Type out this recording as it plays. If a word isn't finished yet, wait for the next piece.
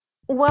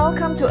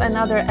Welcome to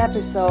another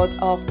episode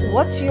of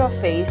What's Your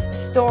Face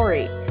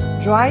Story.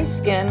 Dry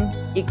skin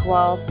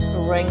equals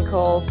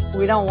wrinkles.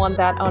 We don't want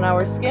that on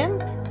our skin,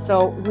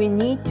 so we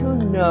need to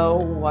know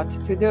what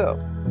to do.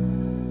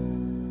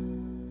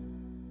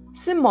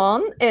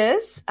 Simone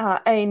is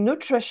a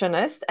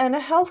nutritionist and a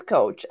health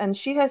coach, and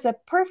she has a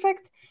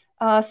perfect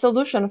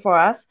solution for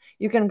us.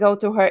 You can go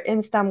to her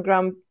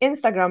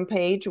Instagram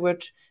page,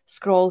 which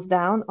scrolls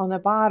down on the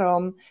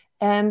bottom,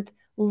 and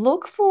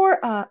look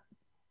for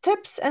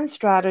tips and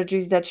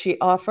strategies that she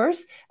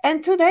offers.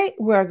 And today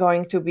we're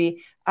going to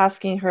be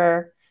asking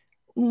her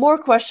more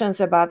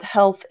questions about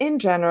health in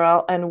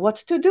general and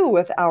what to do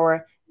with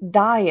our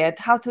diet,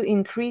 how to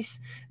increase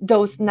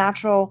those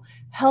natural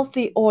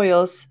healthy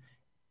oils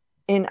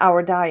in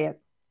our diet.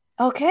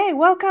 Okay,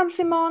 welcome,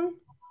 Simone.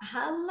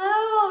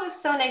 Hello.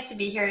 So nice to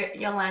be here,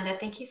 Yolanda.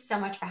 Thank you so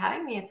much for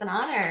having me. It's an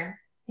honor.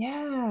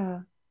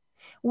 Yeah.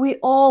 We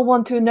all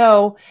want to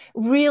know,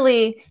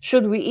 really,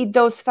 should we eat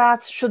those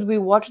fats? Should we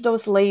watch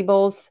those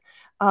labels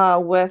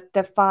with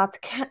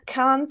the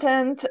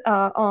content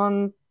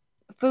on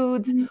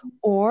foods?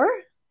 Or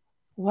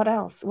what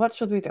else? What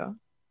should we do?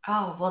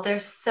 Oh, well,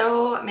 there's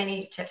so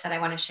many tips that I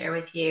want to share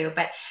with you.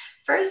 But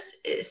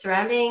first,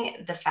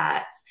 surrounding the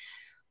fats,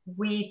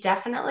 we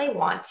definitely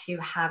want to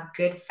have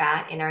good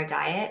fat in our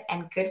diet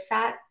and good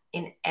fat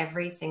in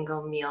every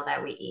single meal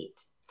that we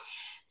eat.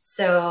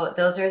 So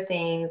those are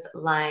things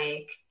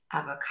like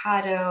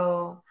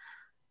avocado,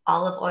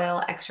 olive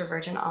oil, extra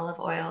virgin olive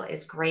oil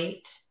is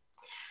great.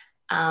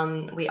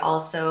 We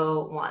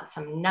also want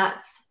some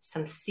nuts,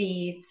 some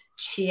seeds,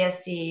 chia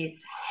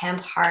seeds, hemp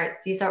hearts.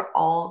 These are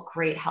all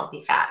great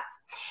healthy fats.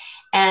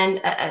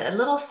 And a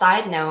little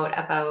side note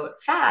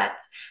about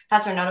fats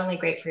are not only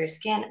great for your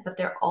skin, but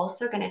they're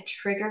also going to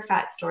trigger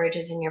fat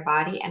storages in your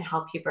body and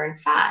help you burn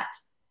fat.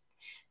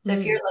 So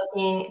if you're Mm.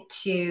 looking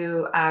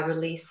to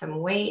release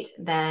some weight,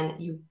 then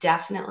you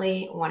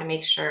definitely want to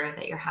make sure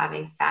that you're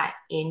having fat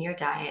in your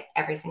diet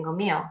every single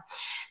meal.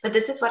 But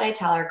this is what I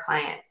tell our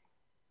clients.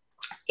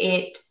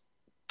 It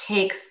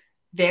takes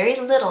very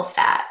little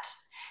fat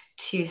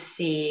to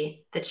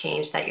see the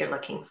change that you're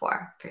looking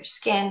for your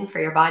skin,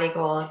 for your body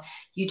goals.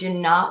 You do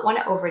not want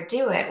to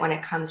overdo it when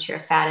it comes to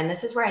your fat. And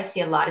this is where I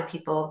see a lot of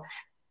people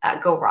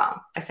go wrong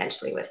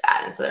essentially with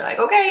fat. And so they're like,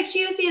 okay,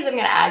 chia seeds, I'm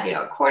going to add,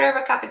 a quarter of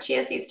a cup of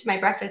chia seeds to my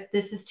breakfast.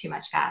 This is too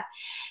much fat.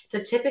 So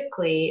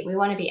typically we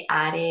want to be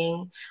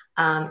adding,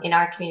 in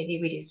our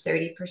community, we do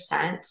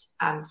 30%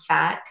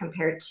 fat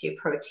compared to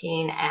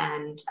protein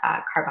and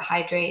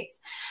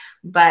carbohydrates.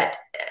 But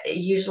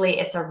usually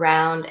it's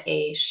around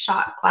a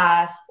shot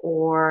glass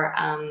or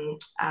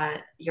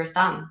your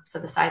thumb. So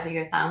the size of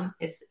your thumb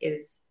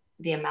is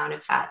the amount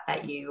of fat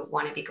that you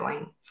want to be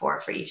going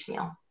for each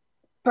meal.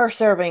 Per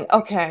serving.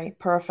 Okay,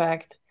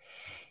 perfect.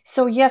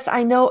 So, yes,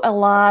 I know a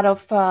lot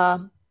of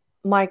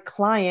my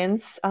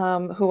clients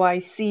who I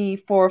see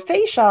for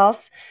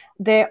facials,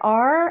 they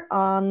are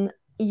on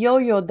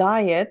yo-yo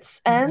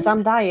diets, and Mhm.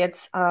 some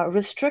diets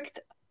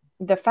restrict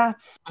the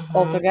fats Mhm.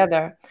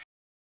 altogether.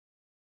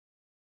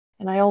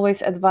 And I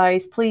always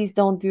advise, please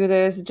don't do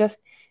this. Just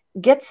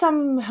get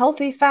some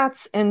healthy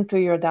fats into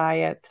your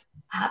diet.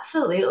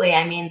 Absolutely.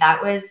 I mean,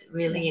 that was Yeah.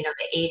 really,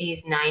 the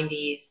 80s,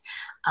 90s,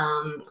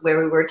 where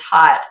we were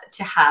taught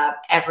to have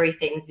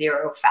everything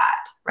zero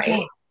fat, Yeah.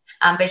 right?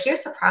 But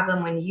here's the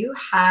problem when you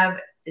have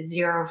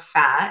zero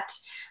fat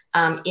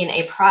in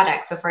a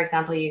product. So, for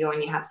example, you go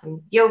and you have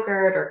some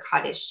yogurt or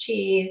cottage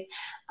cheese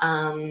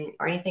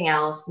or anything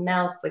else,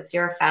 milk with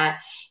zero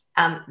fat,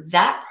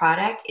 that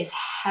product is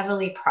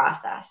heavily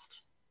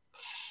processed.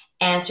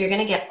 And so you're going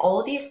to get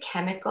all these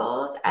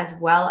chemicals as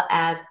well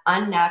as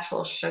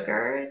unnatural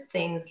sugars,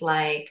 things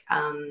like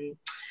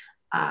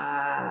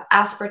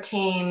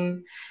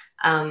aspartame,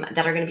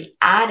 that are going to be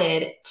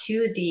added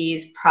to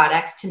these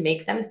products to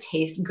make them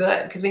taste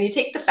good. Because when you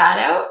take the fat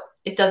out,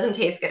 it doesn't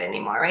taste good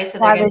anymore, right? So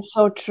they're That going is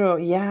so true.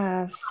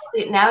 Yes.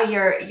 now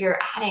you're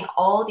adding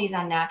all these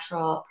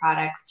unnatural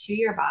products to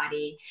your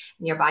body,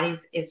 and your body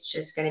is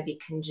just going to be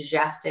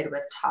congested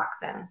with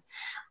toxins,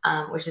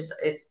 which is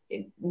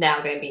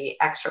now going to be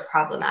extra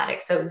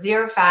problematic. So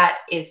zero fat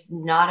is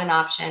not an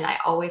option. I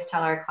always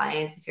tell our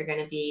clients, if you're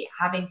going to be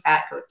having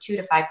fat, go 2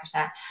 to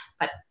 5%,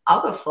 but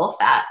I'll go full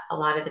fat a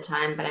lot of the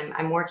time. But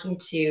I'm working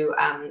to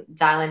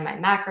dial in my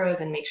macros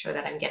and make sure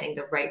that I'm getting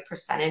the right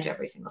percentage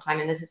every single time.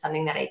 And this is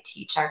something that I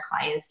teach our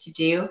clients to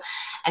do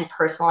and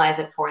personalize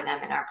it for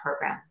them in our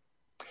program.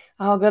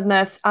 Oh,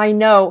 goodness. I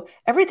know.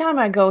 Every time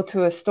I go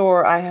to a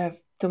store, I have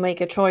to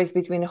make a choice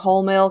between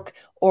whole milk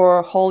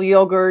or whole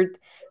yogurt,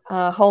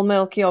 whole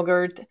milk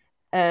yogurt,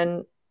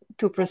 and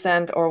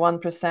 2% or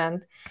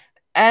 1%.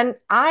 And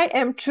I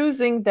am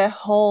choosing the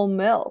whole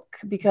milk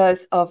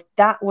because of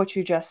that, what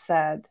you just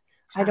said.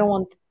 I don't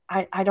want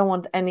I don't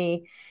want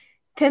any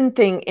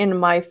tinting in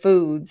my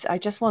foods. I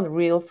just want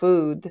real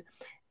food.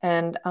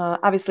 And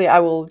obviously, I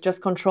will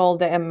just control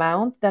the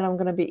amount that I'm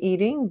going to be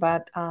eating,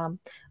 but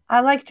I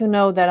like to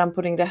know that I'm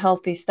putting the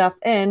healthy stuff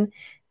in.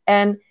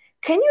 And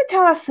can you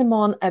tell us,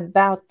 Simone,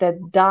 about the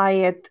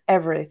diet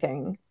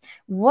everything?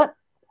 What?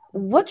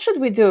 what should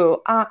we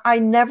do? I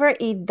never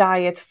eat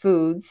diet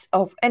foods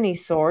of any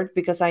sort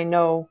because I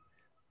know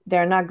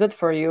they're not good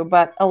for you,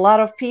 but a lot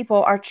of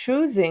people are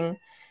choosing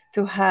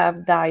to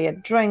have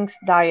diet drinks,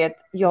 diet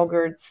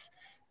yogurts,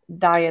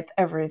 diet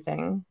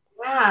everything.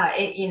 Yeah,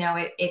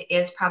 it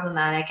is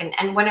problematic.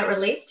 And when it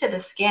relates to the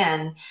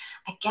skin,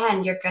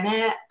 again, you're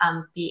gonna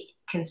be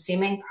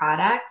consuming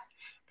products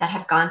that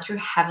have gone through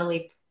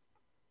heavily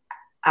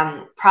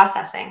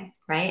processing,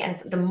 right? And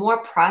the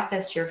more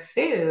processed your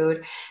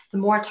food, the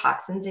more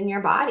toxins in your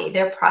body.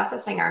 They're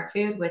processing our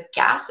food with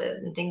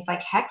gases and things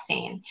like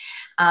hexane.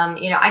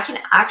 I can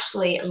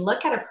actually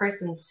look at a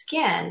person's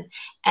skin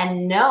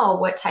and know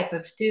what type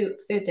of food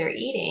they're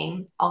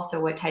eating,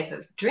 also what type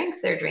of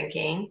drinks they're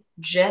drinking,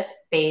 just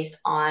based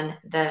on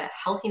the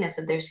healthiness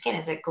of their skin.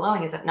 Is it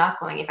glowing? Is it not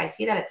glowing? If I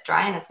see that it's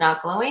dry and it's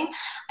not glowing,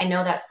 I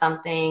know that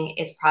something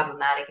is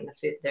problematic in the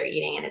foods they're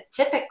eating. And it's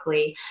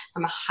typically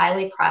from a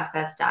highly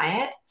processed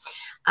diet,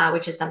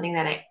 which is something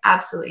that I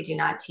absolutely do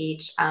not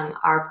teach.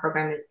 Our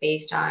program is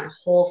based on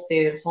whole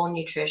food, whole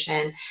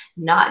nutrition,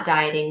 not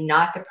dieting,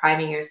 not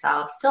depriving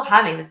yourself, still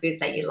having the foods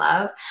that you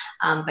love,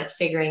 but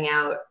figuring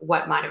out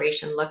what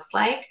moderation looks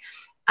like.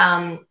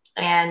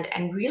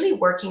 And really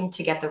working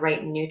to get the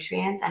right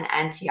nutrients and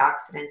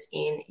antioxidants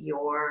in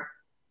your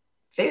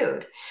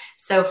food.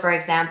 So, for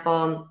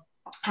example,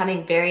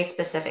 having very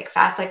specific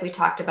fats, like we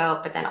talked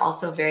about, but then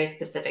also very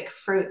specific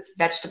fruits,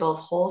 vegetables,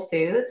 whole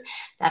foods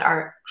that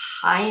are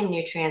high in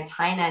nutrients,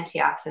 high in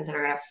antioxidants that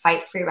are going to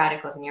fight free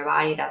radicals in your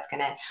body. That's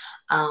going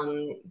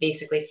to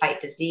basically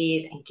fight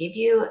disease and give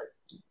you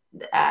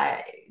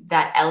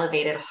that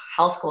elevated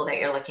health goal that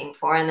you're looking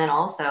for. And then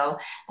also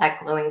that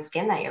glowing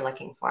skin that you're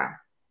looking for.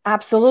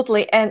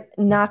 Absolutely, and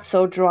not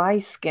so dry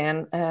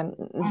skin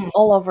Mm.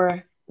 all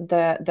over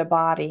the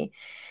body.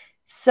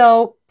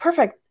 So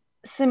perfect.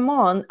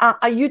 Simone,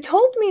 you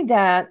told me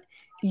that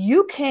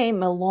you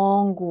came a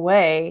long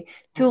way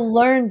to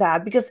learn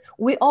that because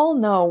we all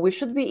know we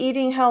should be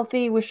eating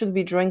healthy, we should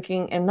be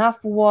drinking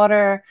enough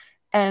water,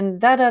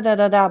 and da da da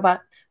da da.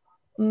 But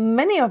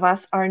many of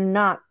us are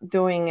not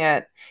doing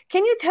it.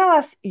 Can you tell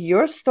us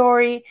your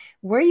story,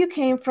 where you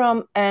came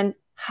from, and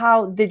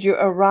how did you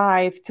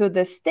arrive to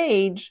the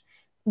stage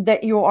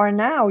that you are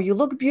now? You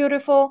look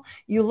beautiful,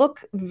 you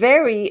look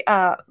very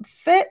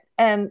fit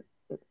and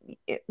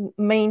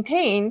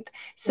maintained. Mhm.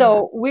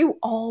 So we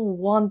all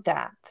want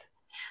that.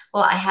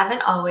 Well, I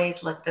haven't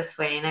always looked this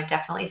way, and I've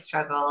definitely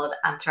struggled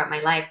throughout my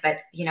life. But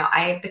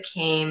I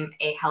became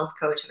a health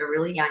coach at a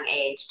really young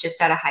age.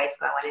 Just out of high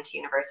school, I went into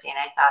university, and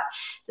I thought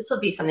this will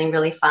be something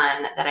really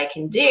fun that I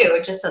can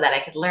do, just so that I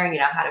could learn,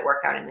 how to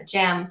work out in the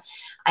gym.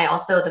 I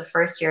also, the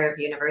first year of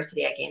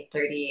university, I gained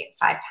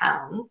 35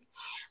 pounds,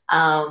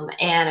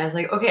 and I was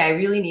like, okay, I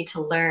really need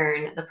to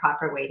learn the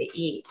proper way to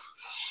eat.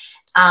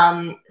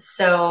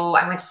 So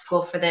I went to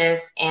school for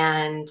this,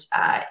 and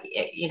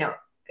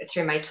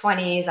through my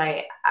 20s,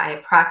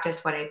 I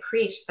practiced what I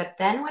preached. But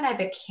then when I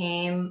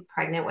became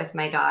pregnant with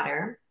my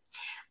daughter,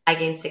 I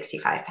gained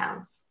 65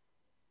 pounds.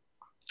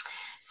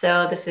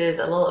 So this is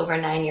a little over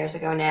 9 years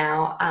ago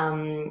now.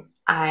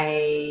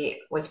 I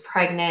was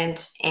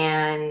pregnant,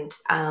 and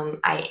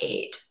I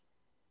ate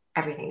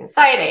everything in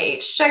sight. I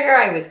ate sugar.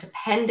 I was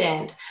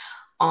dependent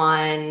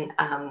on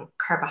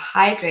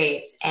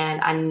carbohydrates and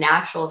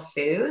unnatural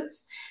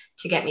foods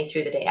to get me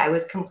through the day. I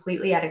was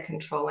completely out of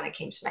control when it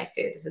came to my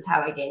food. This is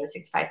how I gained the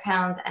 65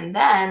 pounds. And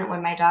then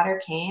when my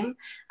daughter came,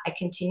 I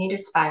continued to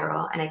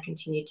spiral, and I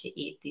continued to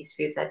eat these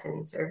foods that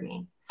didn't serve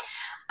me.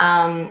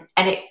 And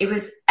it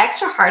was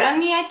extra hard on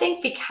me, I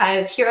think,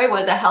 because here I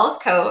was, a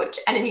health coach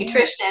and a Yeah.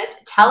 nutritionist,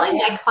 telling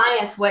Yes. my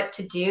clients what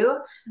to do.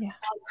 Yeah.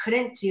 I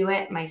couldn't do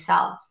it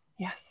myself.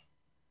 Yes.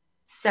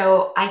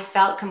 So I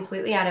felt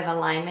completely out of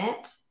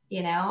alignment,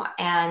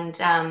 and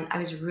I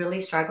was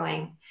really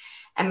struggling,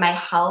 and my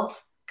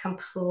health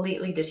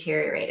completely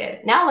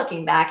deteriorated. Now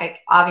looking back,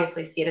 I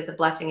obviously see it as a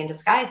blessing in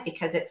disguise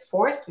because it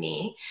forced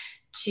me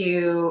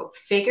to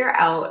figure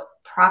out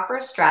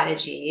proper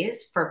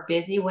strategies for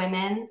busy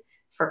women,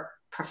 for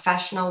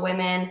professional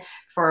women,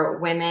 for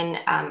women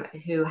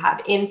who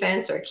have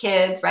infants or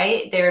kids,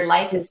 right? Their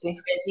life is Busy.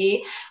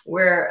 busy.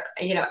 We're,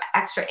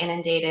 extra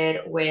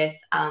inundated with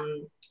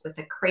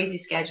a crazy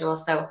schedule.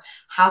 So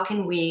how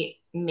can we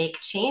make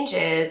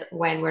changes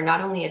when we're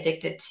not only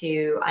addicted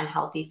to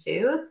unhealthy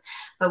foods,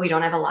 but we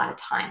don't have a lot of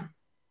time?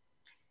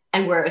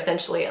 And we're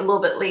essentially a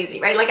little bit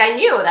lazy, right? Like I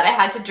knew that I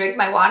had to drink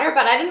my water,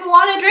 but I didn't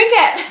want to drink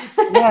Yes.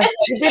 it.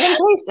 It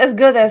didn't taste as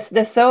good as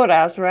the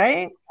sodas,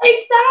 right?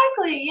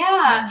 Exactly.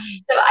 Yeah. Yeah.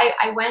 So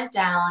I went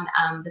down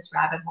this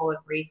rabbit hole of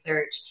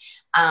research,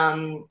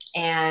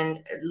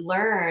 and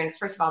learned,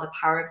 first of all, the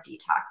power of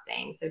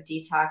detoxing. So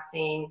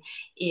detoxing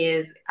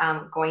is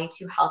going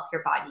to help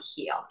your body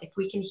heal. If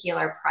we can heal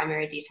our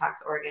primary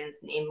detox organs,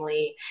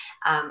 namely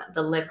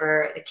the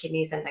liver, the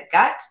kidneys, and the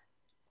gut,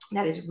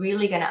 that is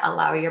really going to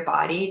allow your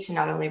body to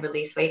not only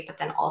release weight, but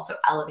then also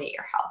elevate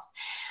your health.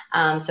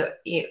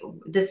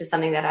 This is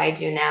something that I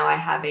do now. I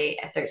have a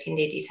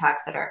 13-day detox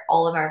that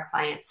all of our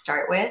clients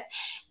start with.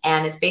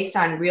 And it's based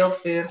on real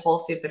food, whole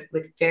food, but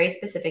with very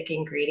specific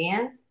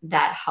ingredients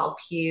that help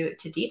you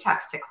to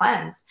detox, to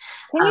cleanse.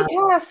 Can you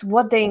tell us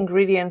what the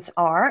ingredients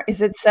are?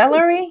 Is it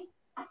celery?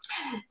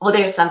 Well,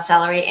 there's some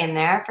celery in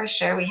there for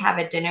sure. We have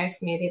a dinner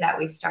smoothie that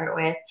we start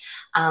with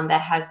that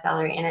has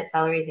celery in it.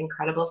 Celery is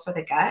incredible for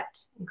the gut,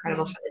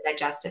 incredible for the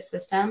digestive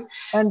system.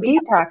 And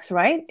detox,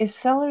 right? Is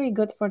celery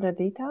good for the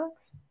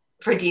detox?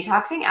 For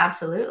detoxing,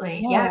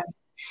 absolutely. Yeah.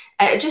 Yes.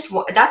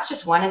 That's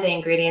just one of the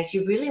ingredients.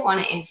 You really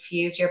want to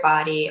infuse your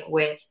body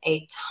with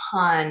a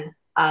ton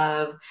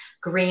of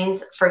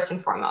greens first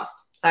and foremost.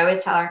 So I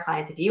always tell our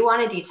clients, if you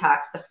want to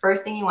detox, the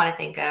first thing you want to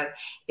think of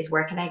is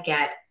where can I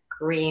get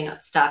green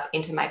stuff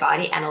into my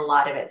body, and a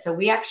lot of it. So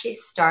we actually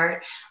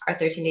start our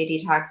 13-day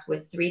detox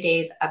with 3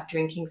 days of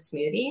drinking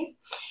smoothies.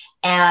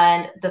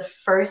 And the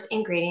first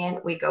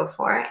ingredient we go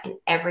for in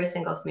every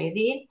single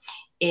smoothie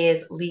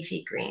is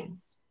leafy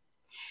greens.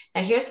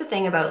 Now, here's the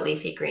thing about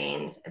leafy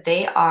greens.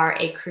 They are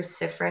a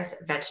cruciferous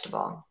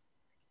vegetable.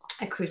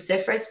 A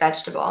cruciferous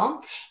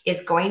vegetable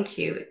is going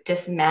to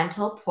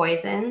dismantle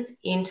poisons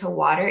into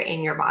water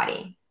in your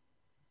body.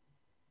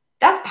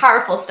 That's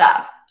powerful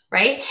stuff,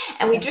 right?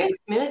 And we drink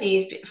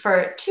smoothies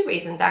for 2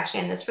 reasons,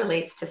 actually, and this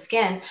relates to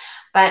skin.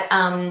 But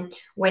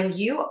when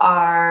you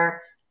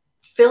are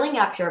filling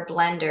up your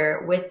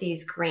blender with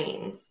these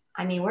greens,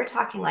 I mean, we're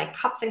talking like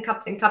cups and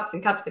cups and cups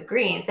and cups of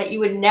greens that you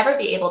would never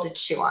be able to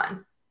chew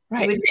on.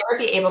 Right. You would never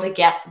be able to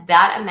get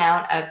that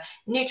amount of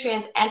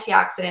nutrients,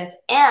 antioxidants,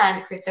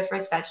 and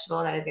cruciferous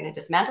vegetable that is going to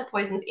dismantle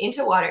poisons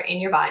into water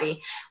in your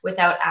body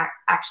without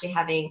actually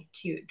having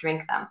to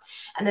drink them.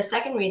 And the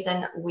second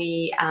reason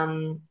we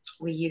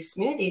use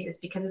smoothies is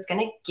because it's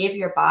going to give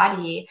your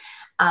body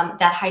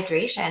that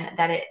hydration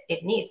that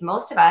it needs.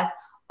 Most of us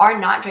are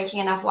not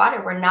drinking enough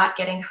water. We're not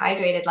getting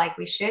hydrated like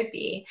we should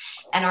be.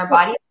 And our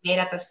body is made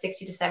up of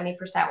 60 to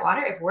 70%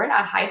 water. If we're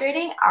not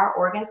hydrating, our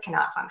organs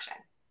cannot function.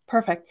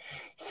 Perfect.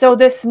 So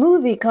the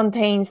smoothie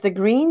contains the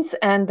greens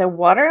and the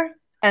water,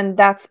 and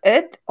that's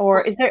it?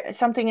 Or is there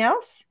something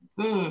else?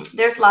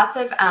 There's lots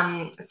of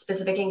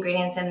specific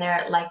ingredients in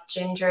there, like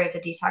ginger is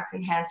a detox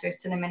enhancer,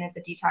 cinnamon is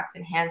a detox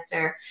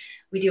enhancer.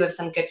 We do have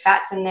some good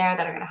fats in there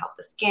that are going to help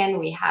the skin.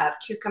 We have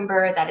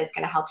cucumber that is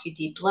going to help you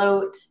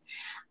de-bloat.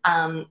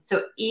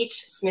 So each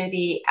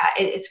smoothie,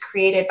 it's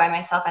created by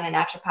myself and a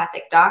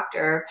naturopathic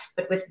doctor,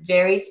 but with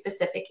very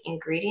specific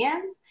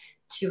ingredients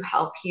to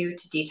help you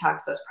to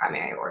detox those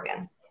primary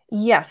organs.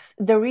 Yes.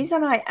 The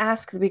reason I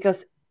asked,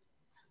 because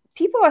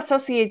people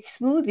associate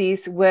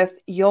smoothies with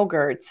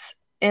yogurts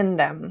in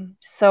them.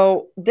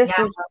 So this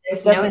is...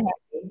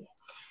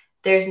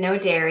 There's no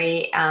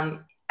dairy.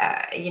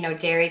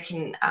 Dairy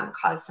can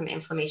cause some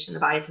inflammation in the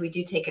body. So we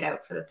do take it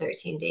out for the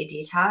 13-day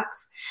detox.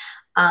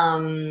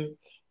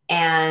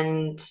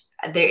 And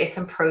there is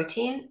some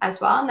protein as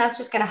well. And that's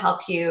just going to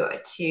help you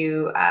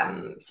to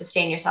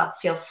sustain yourself,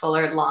 feel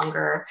fuller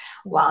longer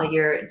while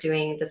you're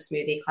doing the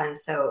smoothie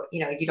cleanse. So,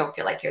 you don't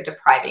feel like you're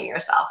depriving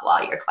yourself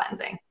while you're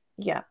cleansing.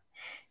 Yeah,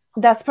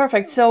 that's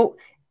perfect. So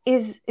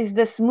is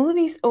the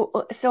smoothies,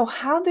 so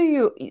how do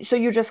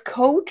you just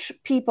coach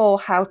people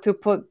how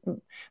to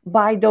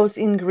buy those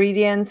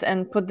ingredients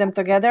and put them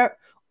together?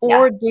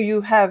 Or do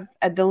you have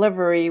a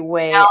delivery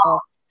way? No.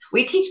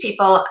 We teach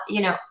people,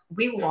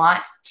 we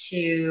want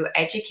to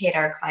educate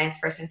our clients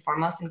first and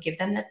foremost and give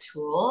them the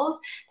tools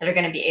that are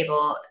going to be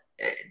able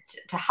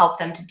to help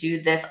them to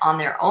do this on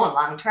their own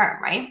long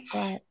term, right?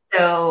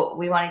 So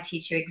we want to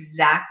teach you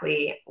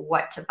exactly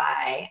what to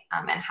buy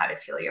and how to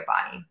fuel your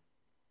body.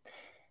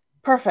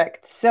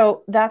 Perfect.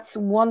 So that's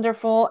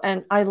wonderful.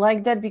 And I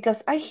like that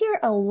because I hear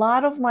a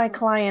lot of my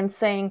clients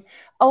saying,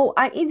 oh,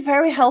 I eat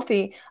very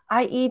healthy.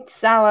 I eat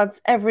salads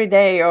every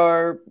day,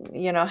 or,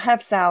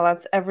 have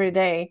salads every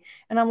day.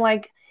 And I'm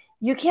like,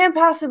 you can't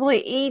possibly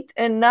eat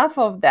enough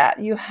of that.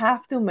 You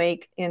have to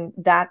make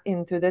that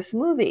into the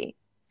smoothie.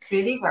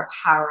 Smoothies are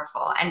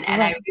powerful.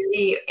 And I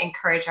really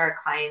encourage our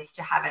clients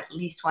to have at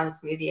least one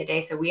smoothie a day.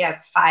 So we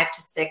have 5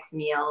 to 6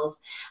 meals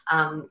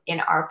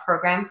in our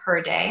program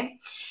per day.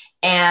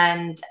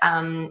 And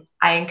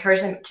I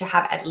encourage them to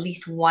have at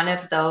least one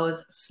of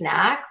those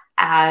snacks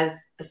as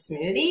a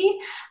smoothie,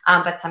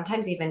 but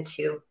sometimes even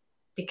 2,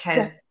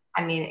 because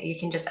you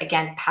can just,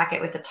 again, pack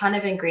it with a ton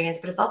of ingredients,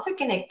 but it's also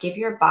going to give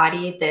your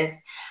body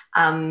this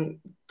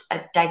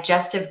a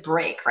digestive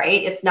break,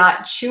 right? It's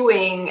not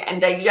chewing and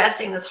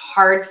digesting this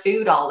hard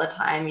food all the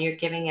time. You're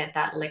giving it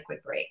that liquid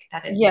break.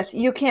 Yes,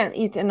 you can't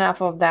eat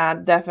enough of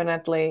that,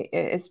 definitely.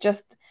 It's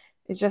just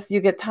you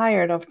get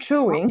tired of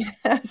chewing.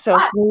 So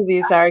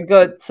smoothies are a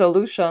good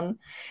solution.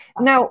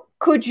 Now,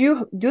 could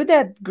you do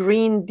that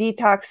green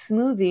detox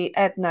smoothie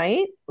at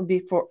night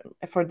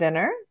for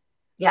dinner?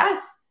 Yes.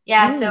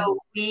 Yeah, so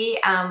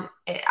Mm.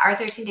 our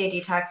 13-day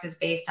detox is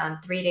based on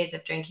 3 days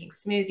of drinking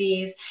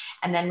smoothies,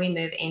 and then we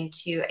move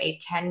into a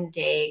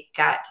 10-day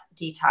gut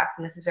detox.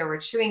 And this is where we're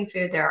chewing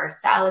food. There are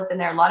salads in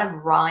there, a lot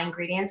of raw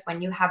ingredients.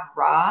 When you have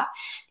raw,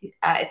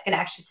 it's going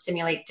to actually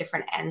stimulate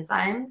different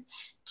enzymes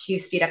to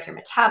speed up your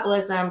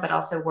metabolism, but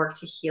also work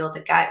to heal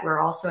the gut. We're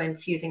also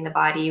infusing the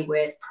body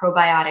with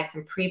probiotics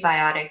and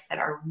prebiotics that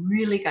are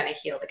really going to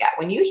heal the gut.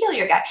 When you heal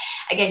your gut,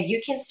 again,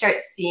 you can start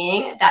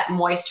seeing that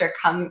moisture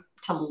come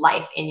to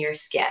life in your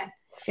skin.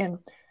 Skin.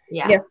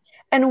 Yeah. Yes.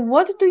 And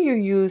what do you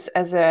use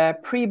as a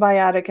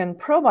prebiotic and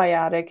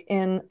probiotic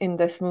in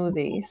the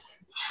smoothies?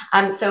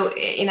 So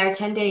in our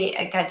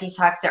 10-day gut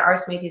detox, there are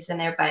smoothies in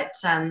there, but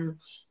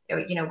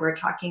we're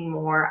talking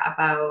more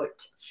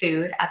about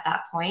food at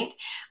that point.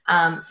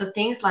 So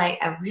things like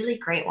a really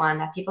great one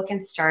that people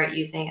can start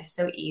using, it's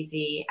so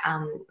easy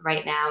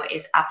right now,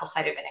 is apple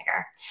cider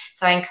vinegar.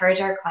 So I encourage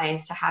our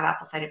clients to have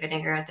apple cider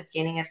vinegar at the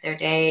beginning of their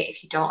day.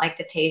 If you don't like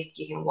the taste,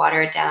 you can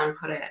water it down,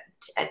 put a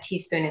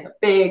teaspoon in a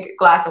big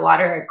glass of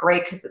water.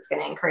 Great, because it's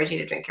going to encourage you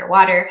to drink your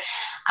water.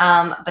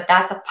 But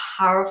that's a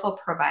powerful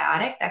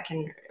probiotic that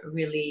can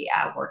really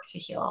work to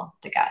heal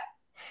the gut.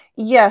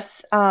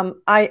 Yes,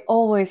 I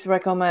always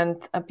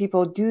recommend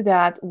people do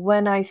that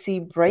when I see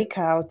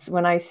breakouts,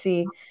 when I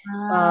see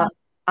uh, Uh,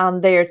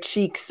 on their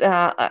cheeks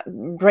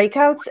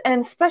breakouts,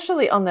 and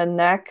especially on the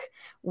neck,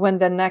 when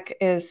the neck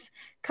is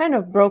kind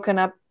of broken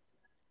up,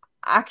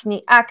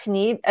 acne,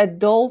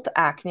 adult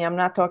acne. I'm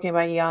not talking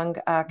about young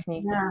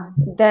acne. yeah.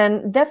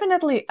 Then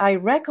definitely I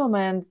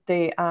recommend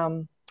the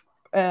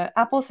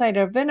apple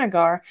cider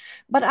vinegar.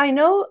 But I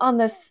know on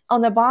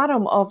the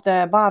bottom of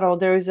the bottle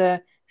there's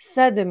a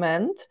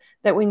sediment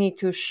that we need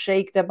to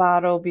shake the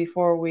bottle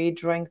before we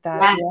drink that.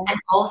 Yes, Yeah,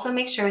 and also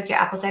make sure with your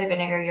apple cider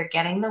vinegar, you're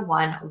getting the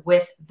one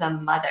with the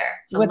mother.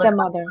 So with look the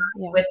up mother.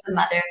 with Yes. the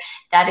mother.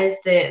 That is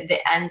the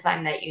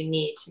enzyme that you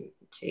need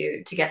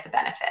to get the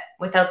benefit.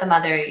 Without the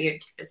mother,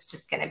 it's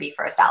just going to be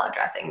for a salad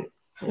dressing.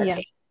 No taste.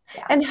 Yes.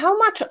 Yeah. And how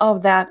much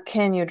of that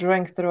can you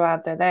drink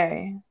throughout the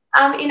day?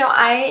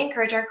 I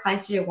encourage our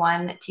clients to do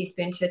 1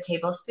 teaspoon to a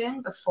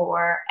tablespoon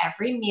before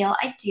every meal,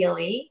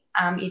 ideally.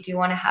 You do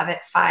want to have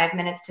it 5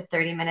 minutes to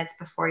 30 minutes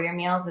before your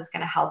meals, is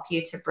going to help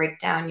you to break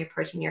down your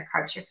protein, your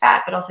carbs, your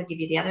fat, but also give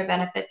you the other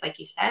benefits, like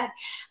you said,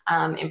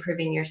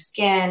 improving your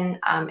skin.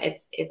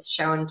 It's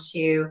shown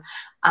to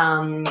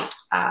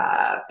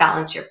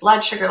balance your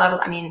blood sugar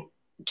levels. I mean,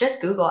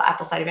 just Google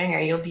apple cider vinegar.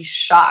 You'll be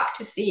shocked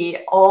to see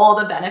all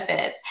the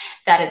benefits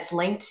that it's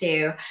linked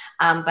to.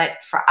 But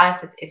for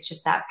us, it's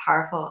just that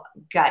powerful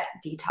gut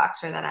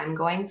detoxer that I'm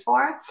going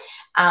for.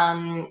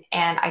 And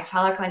I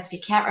tell our clients, if you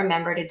can't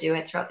remember to do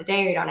it throughout the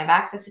day or you don't have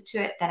access to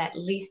it, then at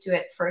least do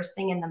it first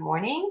thing in the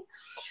morning,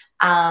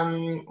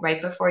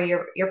 right before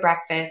your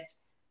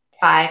breakfast,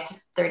 5 to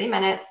 30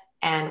 minutes,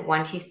 and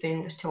 1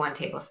 teaspoon to 1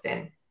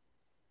 tablespoon.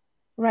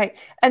 Right.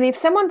 And if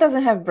someone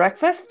doesn't have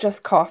breakfast,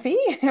 just coffee,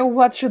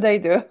 what should they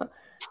do?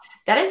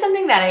 That is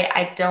something that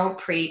I don't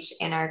preach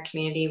in our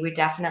community. We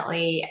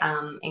definitely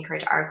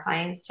encourage our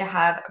clients to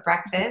have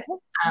breakfast.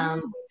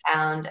 Mm. We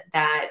found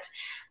that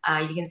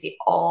you can see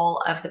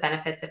all of the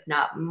benefits, if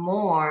not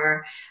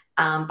more,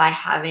 by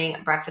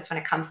having breakfast when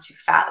it comes to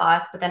fat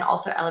loss, but then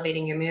also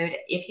elevating your mood.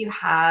 If you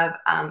have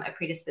a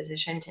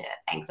predisposition to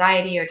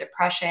anxiety or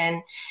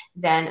depression,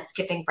 then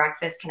skipping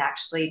breakfast can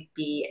actually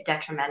be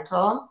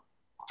detrimental.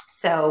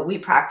 So we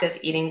practice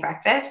eating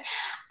breakfast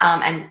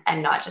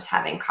and not just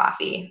having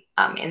coffee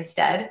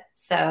instead.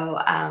 So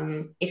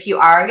if you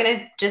are going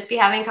to just be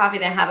having coffee,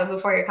 then have it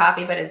before your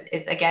coffee. But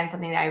it's again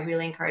something that I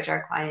really encourage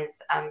our clients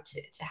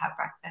to have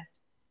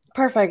breakfast.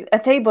 Perfect. A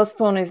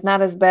tablespoon is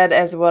not as bad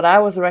as what I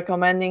was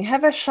recommending.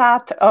 Have a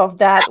shot of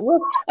that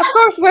with, of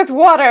course, with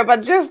water,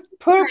 but just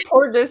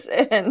pour this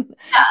in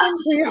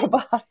into your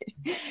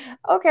body.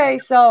 Okay,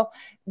 so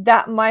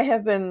that might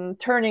have been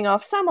turning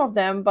off some of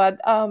them, but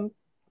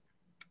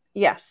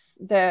yes,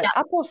 the Yeah.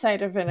 apple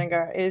cider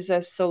vinegar is a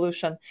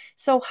solution.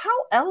 So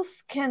how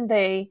else can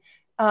they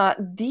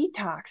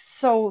detox?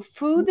 So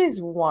food is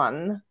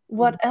one. Yeah.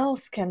 What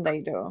else can they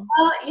do?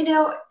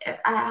 Well,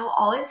 I'll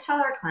always tell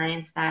our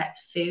clients that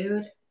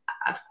food,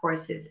 of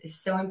course,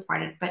 is so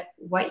important, but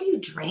what you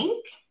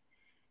drink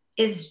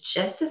is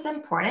just as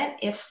important,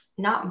 if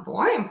not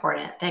more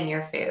important, than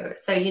your food.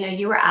 So,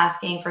 you were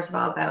asking, first of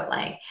all, about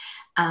like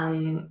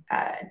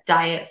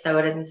diet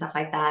sodas and stuff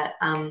like that.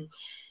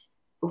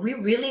 We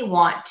really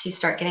want to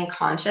start getting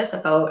conscious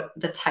about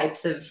the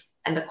types of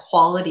and the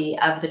quality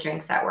of the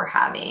drinks that we're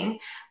having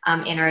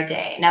in our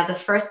day. Now, the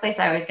first place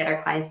I always get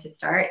our clients to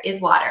start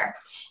is water.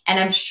 And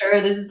I'm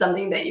sure this is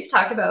something that you've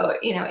talked about,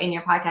 in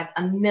your podcast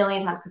a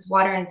million times, because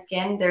water and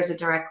skin, there's a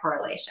direct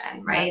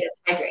correlation, right?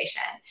 Yes. It's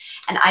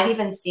hydration. And I've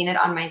even seen it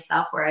on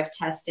myself where I've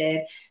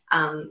tested,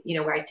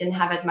 where I didn't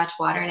have as much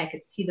water and I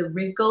could see the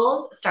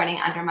wrinkles starting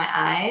under my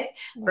eyes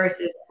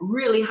versus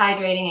really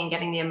hydrating and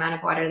getting the amount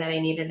of water that I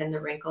needed and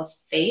the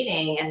wrinkles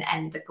fading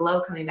and the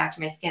glow coming back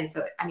to my skin.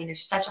 So, I mean,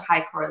 there's such a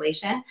high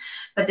correlation,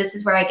 but this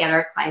is where I get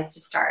our clients to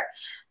start.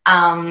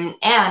 And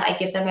I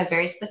give them a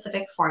very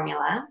specific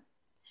formula.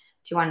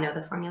 Do you want to know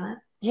the formula?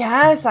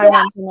 Yes, I Yeah.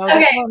 want to know the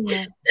Okay.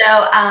 formula.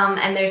 So,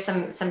 and there's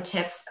some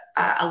tips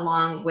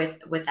along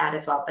with that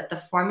as well. But the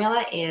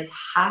formula is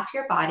half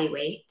your body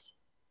weight,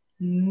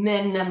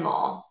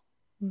 minimal.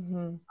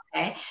 Hmm.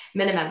 Okay,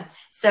 minimum.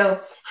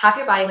 So half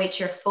your body weight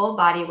to your full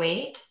body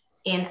weight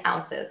in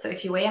ounces. So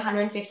if you weigh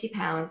 150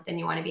 pounds, then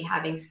you want to be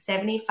having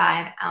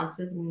 75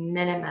 ounces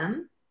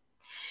minimum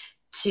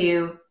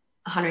to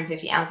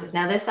 150 ounces.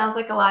 Now, this sounds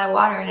like a lot of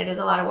water, and it is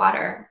a lot of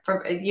water.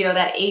 For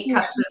that 8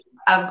 cups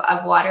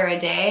of water a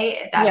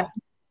day, Yeah.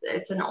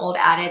 it's an old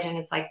adage, and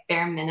it's like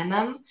bare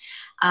minimum.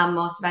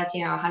 Most of us,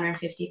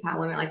 150-pound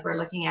women, like we're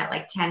looking at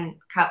like 10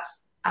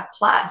 cups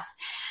plus.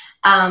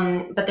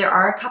 But there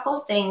are a couple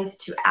things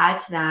to add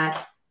to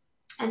that,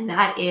 and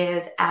that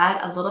is add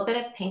a little bit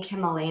of pink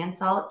Himalayan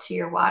salt to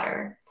your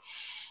water.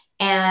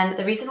 And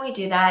the reason we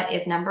do that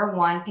is, number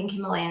one, pink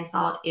Himalayan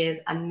salt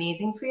is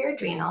amazing for your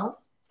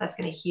adrenals. So that's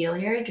going to heal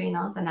your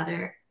adrenals,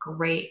 another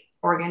great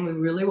organ we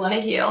really want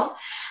to heal.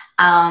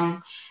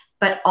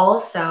 But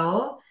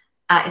also,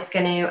 it's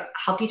going to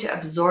help you to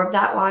absorb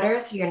that water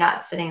so you're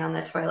not sitting on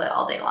the toilet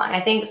all day long. I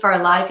think for a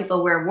lot of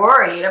people, we're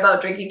worried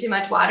about drinking too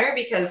much water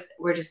because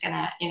we're just going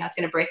to, it's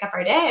going to break up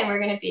our day and we're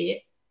going to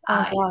be Oh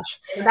gosh.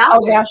 in the Oh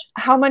bathroom. gosh.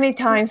 How many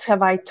times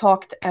have I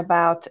talked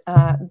about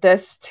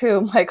this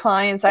to my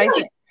clients? I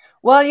said,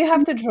 well, you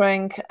have to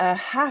drink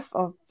half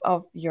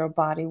of your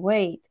body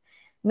weight.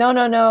 No,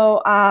 no,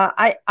 no.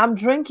 I'm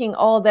drinking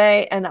all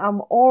day and I'm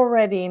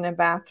already in the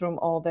bathroom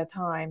all the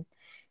time.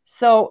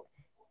 So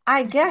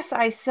I guess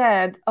I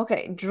said,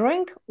 okay,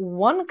 drink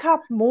 1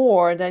 cup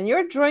more than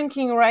you're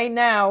drinking right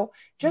now.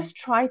 Just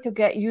try to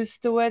get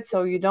used to it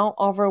so you don't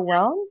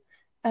overwhelm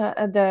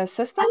the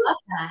system. I love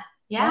that.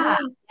 Yeah.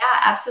 Yeah,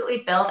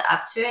 absolutely build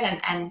up to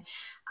it. And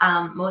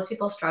most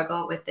people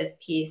struggle with this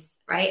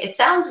piece, right? It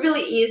sounds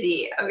really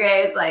easy.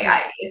 Okay. It's like,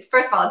 Yeah. it's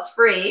first of all, it's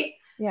free,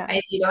 Yeah.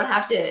 right? So you don't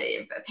have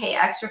to pay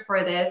extra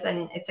for this,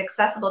 and it's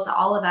accessible to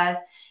all of us.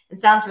 It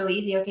sounds really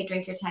easy. Okay,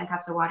 drink your 10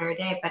 cups of water a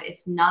day, but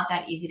it's not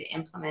that easy to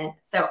implement.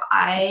 So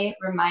I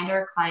remind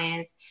our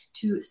clients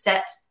to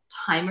set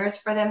timers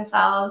for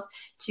themselves,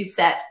 to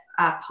set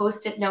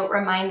post-it note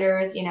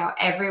reminders,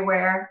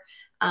 everywhere.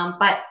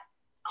 But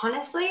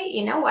honestly,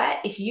 you know what?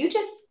 If you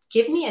just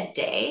give me a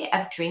day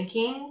of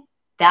drinking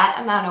that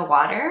amount of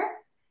water,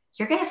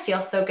 you're going to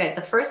feel so good.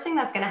 The first thing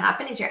that's going to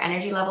happen is your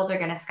energy levels are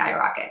going to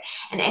skyrocket.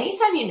 And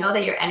anytime you know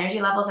that your energy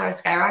levels are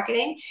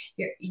skyrocketing,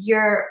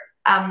 you're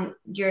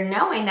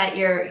knowing that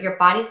your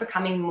body's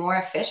becoming more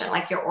efficient,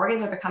 like your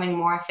organs are becoming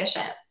more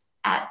efficient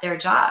at their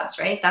jobs,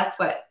 right? That's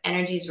what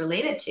energy is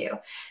related to.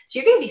 So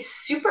you're going to be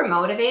super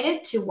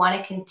motivated to want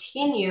to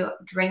continue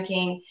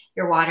drinking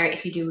your water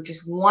if you do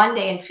just one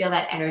day and feel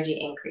that energy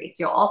increase.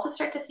 You'll also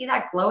start to see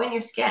that glow in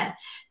your skin.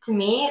 To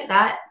me,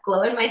 that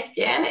glow in my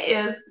skin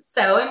is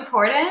so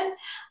important.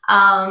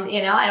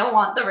 I don't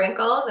want the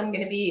wrinkles. I'm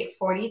going to be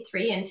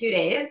 43 in 2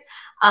 days.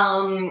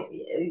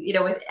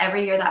 With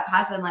every year that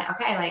passes, I'm like,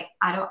 okay, like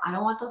I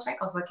don't want those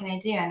wrinkles. What can I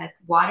do? And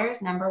it's water,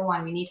 number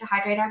one. We need to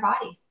hydrate our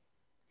bodies.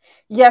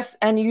 Yes,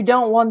 and you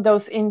don't want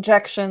those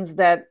injections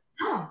that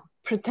No.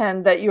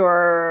 pretend that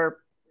you're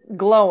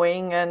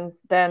glowing and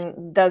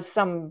then does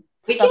some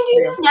We can stuff do to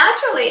you. this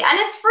naturally, and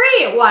it's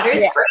free. Water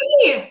is Yeah.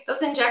 free.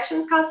 Those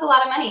injections cost a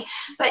lot of money.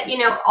 But,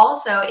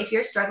 also, if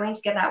you're struggling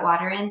to get that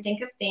water in,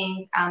 think of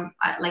things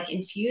like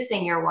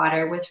infusing your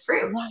water with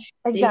fruit. Yeah,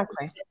 So you could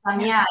exactly. put some,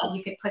 Yeah. yeah,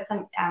 you could put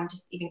some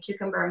just even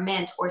cucumber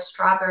mint or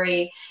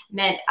strawberry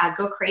mint.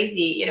 Go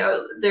crazy.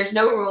 There's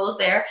no rules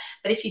there.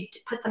 But if you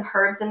put some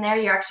herbs in there,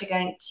 you're actually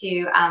going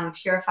to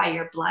purify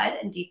your blood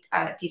and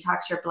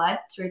detox your blood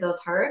through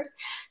those herbs.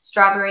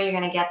 Strawberry, you're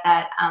going to get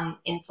that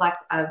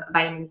influx of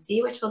vitamin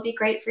C, which will be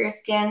great for your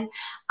skin.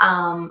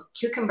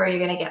 Cucumber, you're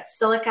going to get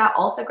silica,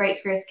 also great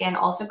for your skin,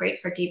 also great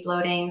for deep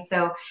bloating.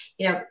 So,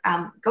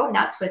 go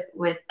nuts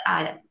with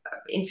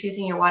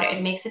infusing your water.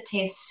 It makes it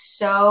taste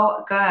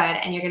so good,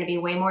 and you're going to be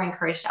way more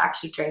encouraged to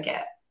actually drink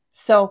it.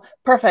 So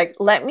perfect.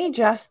 Let me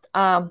just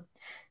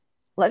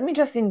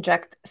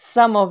inject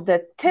some of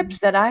the tips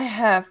that I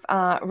have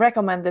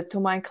recommended to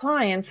my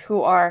clients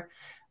who are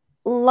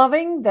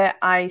loving the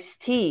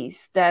iced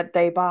teas that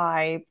they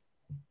buy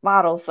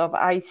bottles of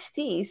iced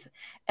teas,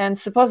 and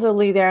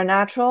supposedly they're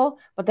natural,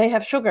 but they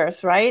have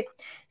sugars, right?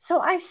 So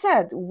I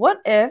said, what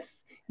if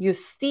you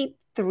steep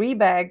 3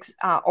 bags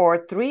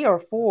or 3 or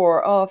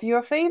 4 of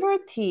your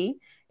favorite tea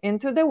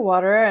into the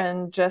water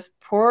and just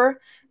pour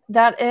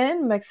that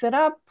in, mix it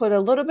up, put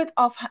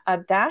a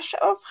dash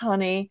of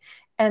honey,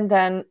 and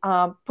then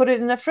put it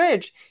in the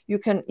fridge. You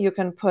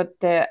can put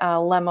the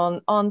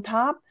lemon on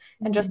top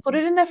and just put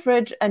it in the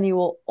fridge, and you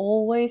will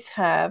always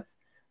have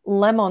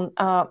lemon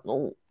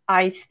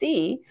iced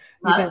tea.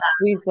 You Love can that.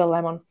 squeeze the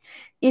lemon.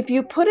 If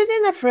you put it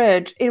in the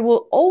fridge, it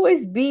will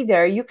always be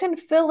there. You can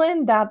fill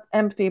in that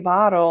empty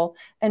bottle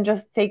and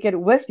just take it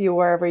with you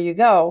wherever you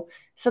go.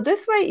 So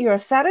this way you're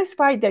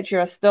satisfied that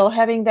you're still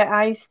having the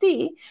iced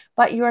tea,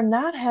 but you're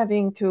not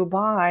having to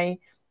buy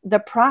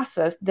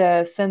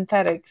the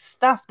synthetic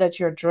stuff that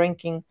you're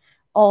drinking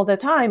all the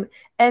time.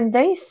 And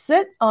they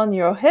sit on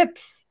your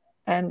hips,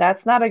 and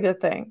that's not a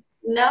good thing.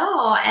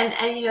 No, and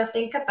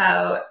think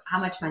about how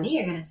much money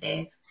you're going to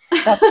save.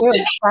 That's true.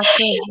 That's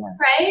true.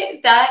 Right?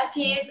 That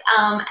piece,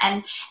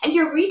 and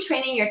you're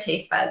retraining your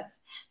taste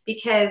buds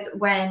because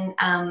when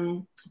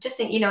just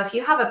think, if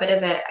you have a bit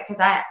of it, because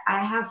I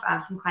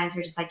have some clients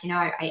who are just like,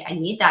 I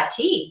need that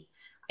tea.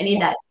 I need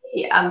Yeah. that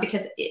tea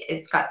because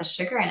it's got the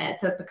sugar in it,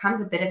 so it becomes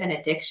a bit of an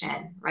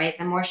addiction, right?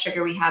 The more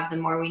sugar we have, the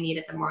more we need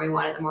it, the more we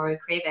want it, the more we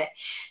crave it.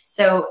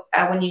 So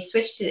when you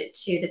switch to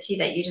the tea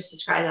that you just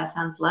described, that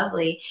sounds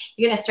lovely.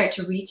 You're going to start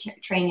to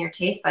retrain your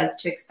taste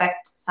buds to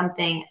expect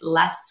something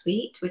less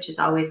sweet, which is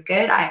always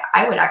good.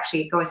 I would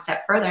actually go a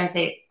step further and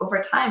say,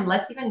 over time,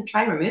 let's even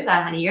try and remove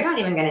that, honey. You're not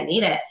even going to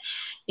need it.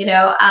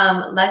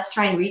 Let's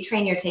try and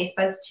retrain your taste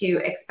buds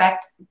to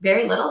expect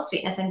very little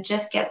sweetness and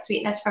just get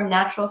sweetness from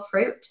natural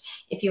fruit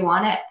if you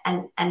want it.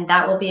 And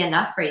that will be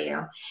enough for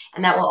you.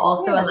 And that will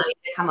also Yeah. allow you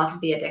to come off of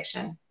the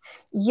addiction.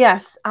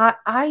 Yes,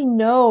 I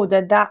know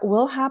that that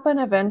will happen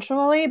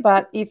eventually,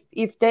 but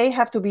if they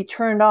have to be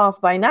turned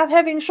off by not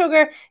having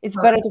sugar, it's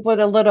better to put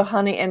a little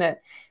honey in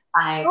it.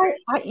 I I,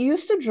 agree. I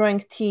used to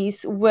drink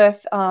teas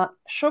with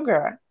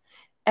sugar,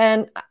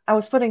 and I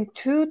was putting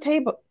two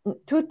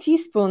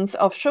teaspoons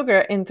of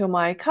sugar into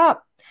my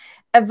cup.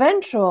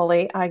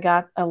 Eventually, I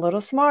got a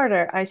little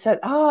smarter. I said,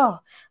 "Oh,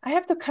 I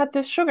have to cut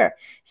this sugar."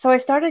 So I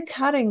started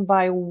cutting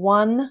by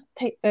one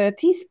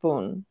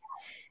teaspoon.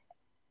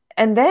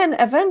 And then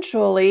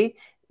eventually,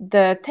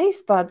 the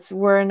taste buds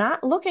were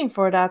not looking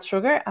for that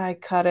sugar. I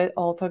cut it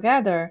all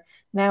together.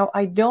 Now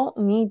I don't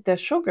need the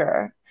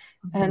sugar.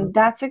 Mhm. And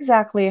that's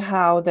exactly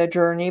how the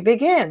journey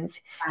begins.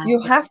 You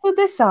That's it. have to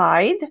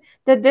decide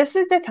that this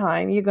is the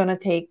time you're going to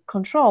take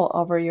control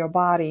over your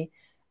body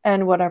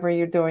and whatever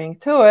you're doing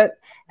to it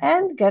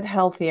and get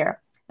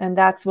healthier. And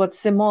that's what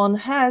Simone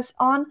has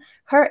on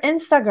her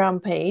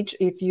Instagram page.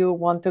 If you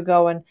want to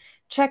go and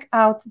check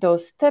out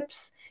those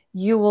tips,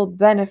 you will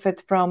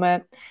benefit from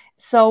it.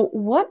 So,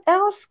 what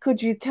else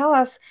could you tell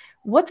us?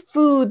 What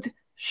food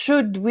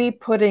should we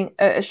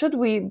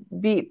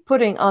be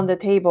putting on the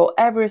table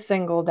every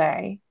single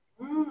day?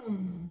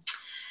 Mm.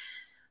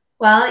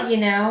 Well,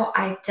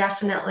 I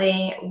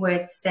definitely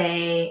would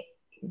say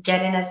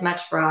get in as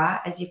much raw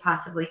as you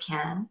possibly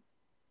can.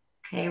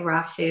 Okay,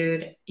 raw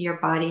food, your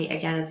body,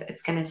 again,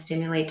 it's going to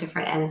stimulate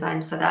different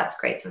enzymes. So that's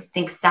great. So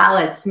think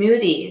salads,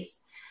 smoothies,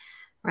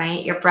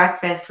 right? Your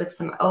breakfast with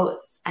some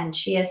oats and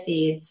chia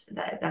seeds.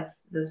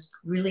 That's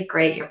really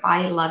great. Your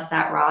body loves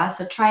that raw.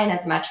 So try in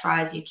as much raw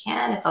as you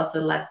can. It's also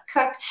less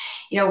cooked.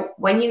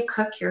 When you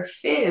cook your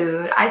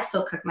food, I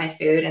still cook my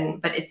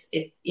food, but it's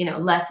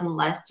less and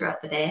less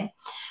throughout the day.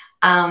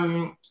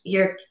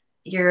 You're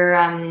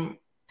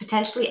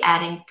potentially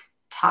adding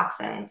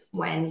toxins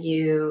when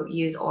you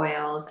use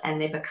oils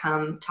and they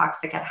become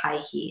toxic at high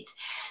heat.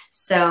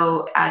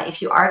 So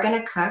if you are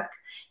going to cook,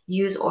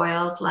 use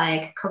oils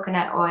like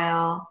coconut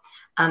oil,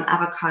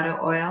 avocado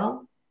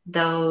oil.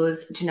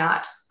 Those do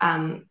not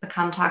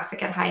become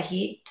toxic at high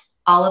heat.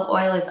 Olive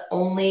oil is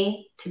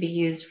only to be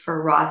used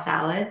for raw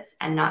salads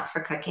and not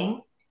for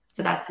cooking.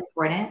 So that's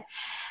important.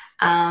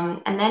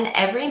 And then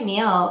every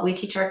meal, we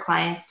teach our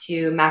clients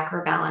to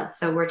macro balance.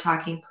 So we're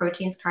talking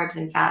proteins, carbs,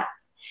 and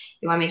fats.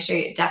 You want to make sure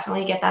you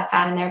definitely get that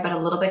fat in there, but a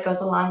little bit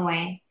goes a long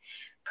way.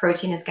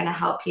 Protein is going to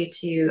help you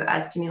to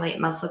stimulate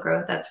muscle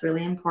growth. That's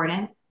really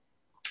important.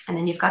 And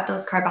then you've got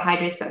those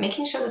carbohydrates, but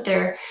making sure that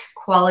they're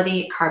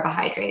quality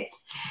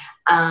carbohydrates.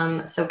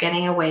 So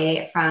getting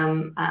away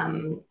from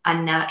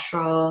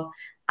unnatural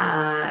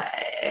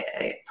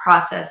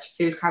processed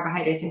food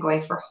carbohydrates and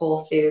going for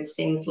whole foods,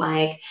 things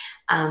like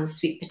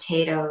sweet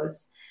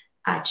potatoes,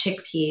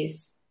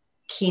 chickpeas,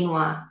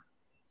 quinoa,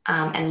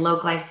 and low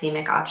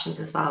glycemic options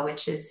as well,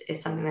 which is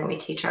something that we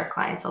teach our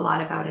clients a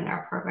lot about in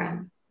our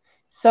program.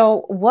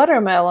 So,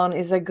 watermelon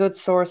is a good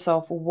source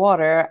of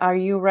water.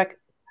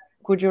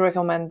 Would you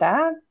recommend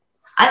that?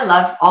 I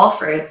love all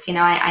fruits.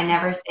 I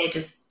never say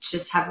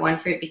just have one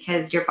fruit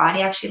because your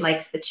body actually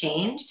likes the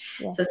change.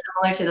 Yeah. So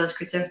similar to those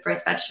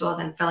cruciferous vegetables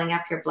and filling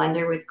up your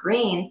blender with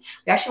greens,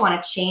 we actually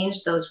want to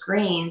change those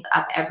greens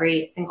up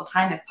every single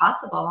time if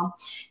possible,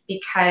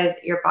 because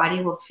your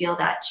body will feel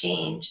that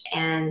change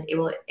and it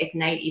will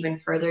ignite even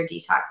further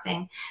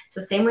detoxing.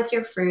 So same with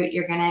your fruit,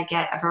 you're going to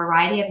get a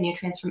variety of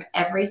nutrients from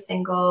every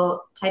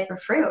single type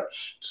of fruit.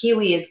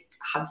 Kiwi is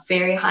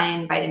very high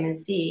in vitamin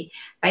C.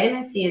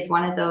 Vitamin C is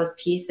one of those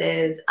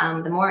pieces.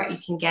 The more you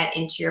can get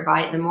into your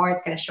body, the more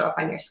it's going to show up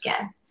on your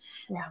skin.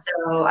 Yeah.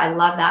 So I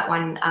love that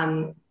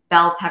one.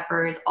 Bell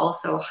peppers,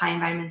 also high in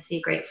vitamin C,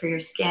 great for your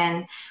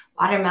skin.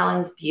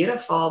 Watermelon's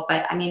beautiful,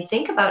 but I mean,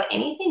 think about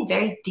anything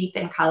very deep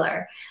in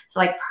color. So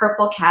like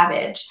purple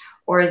cabbage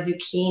or a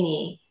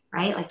zucchini,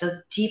 right? Like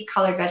those deep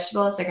colored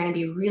vegetables, they're going to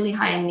be really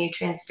high in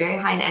nutrients, very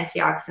high in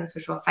antioxidants,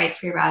 which will fight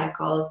free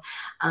radicals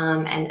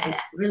and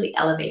really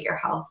elevate your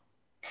health.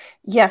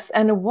 Yes,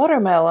 and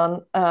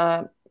watermelon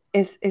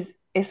is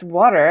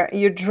water.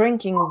 You're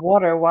drinking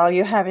water while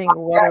you're having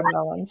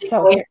watermelon.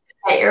 So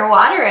Get your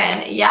water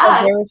in.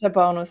 Yeah. there is a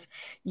bonus.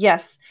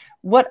 Yes.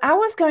 What I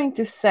was going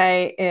to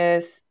say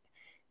is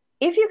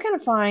if you can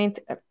find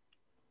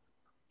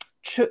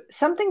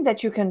something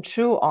that you can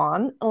chew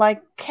on,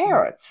 like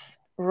carrots,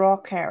 raw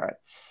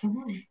carrots, Love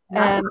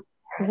and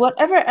carrots.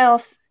 whatever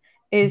else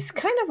is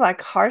kind of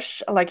like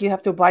harsh, like you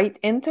have to bite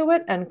into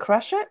it and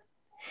crush it.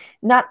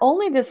 Not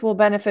only this will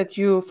benefit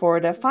you for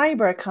the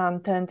fiber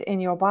content in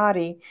your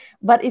body,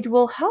 but it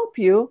will help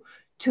you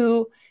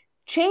to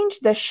change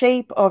the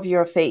shape of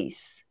your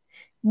face.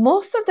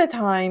 Most of the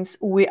times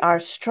we are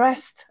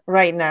stressed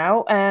right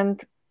now,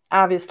 and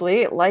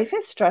obviously life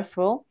is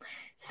stressful.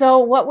 So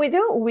what we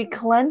do, we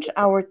clench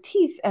our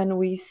teeth and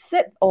we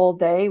sit all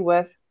day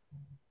with,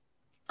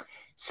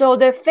 so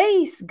the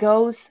face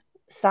goes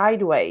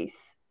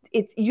sideways.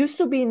 It used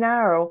to be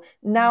narrow,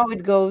 now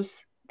it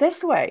goes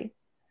this way.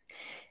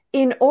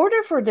 In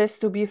order for this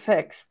to be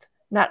fixed,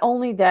 not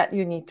only that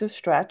you need to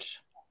stretch,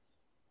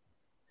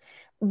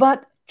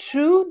 but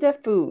chew the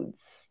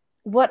foods.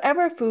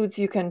 Whatever foods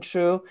you can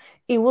chew,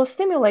 it will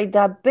stimulate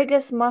that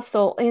biggest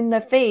muscle in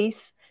the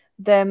face,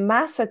 the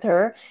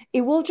masseter.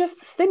 It will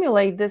just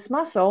stimulate this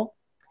muscle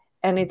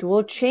and it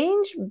will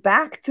change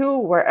back to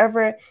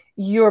wherever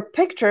your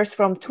pictures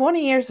from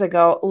 20 years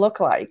ago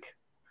look like.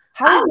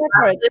 How I is that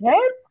for a love this.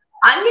 kid?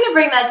 I'm going to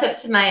bring that tip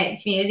to my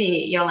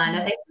community, Yolanda.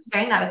 Thanks for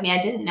sharing that with me.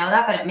 I didn't know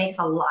that, but it makes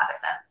a lot of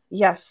sense.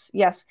 Yes,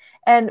 yes.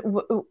 And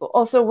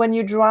also, when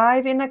you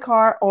drive in a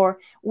car or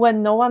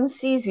when no one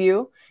sees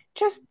you,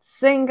 just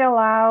sing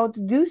aloud,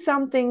 do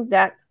something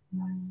that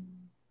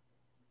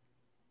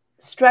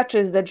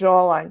stretches the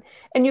jawline.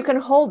 And you can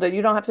hold it.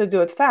 You don't have to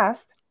do it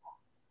fast.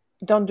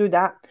 Don't do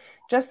that.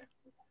 Just,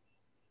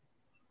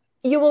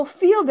 you will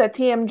feel the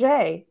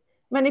TMJ.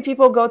 Many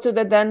people go to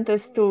the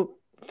dentist to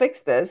fix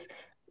this,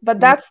 but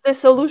Mm, that's the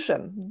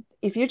solution.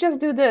 If you just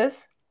do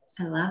this,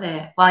 I love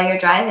it. While you're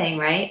driving,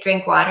 right?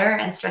 Drink water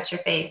and stretch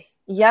your face.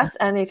 yes,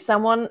 and if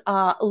someone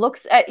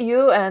looks at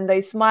you and they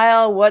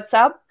smile, what's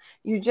up?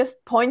 You just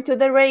point to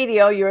the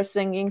radio. You're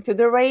singing to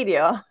the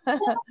radio.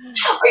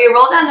 Or you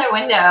roll down their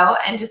window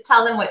and just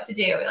tell them what to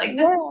do. Like,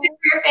 this is Yeah, good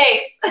for your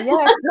face.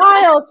 yeah.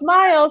 Smile,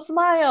 smile,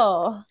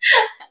 smile.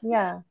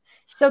 Yeah.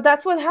 So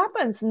that's what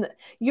happens.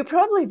 You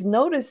probably have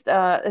noticed,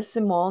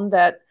 Simone,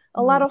 that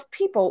a lot Mhm. of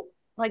people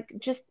like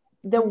just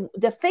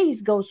the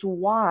face goes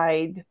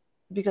wide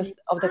because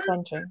of the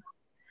clenching.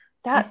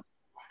 I That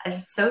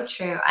It's so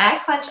true. I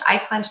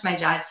clench my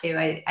jaw too.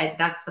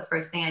 That's the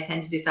first thing I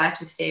tend to do. So I have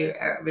to stay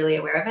really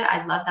aware of it.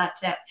 I love that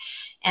tip.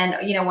 And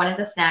one of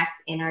the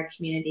snacks in our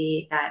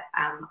community that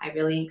I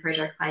really encourage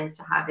our clients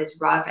to have is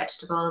raw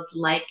vegetables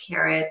like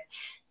carrots,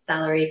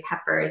 celery,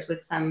 peppers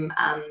with some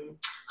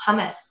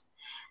hummus.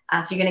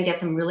 So you're going to get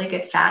some really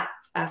good fat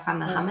from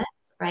the yeah, hummus,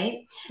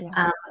 right?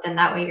 yeah. Then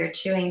that way you're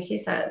chewing too.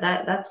 So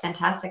that's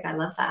fantastic. I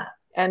love that.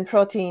 And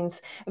proteins.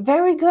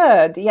 Very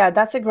good. Yeah,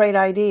 that's a great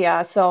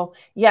idea. So,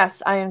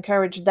 yes, I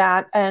encourage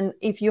that. And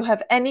if you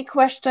have any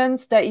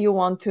questions that you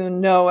want to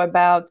know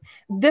about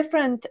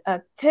different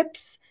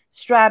tips,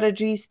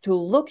 strategies to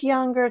look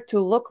younger, to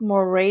look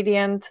more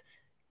radiant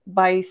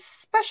by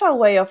special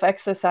way of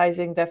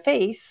exercising the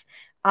face,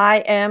 I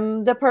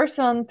am the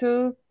person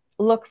to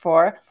look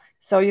for.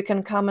 So you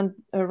can comment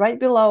right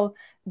below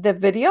the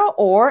video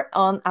or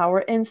on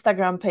our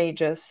Instagram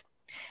pages.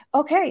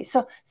 Okay,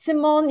 so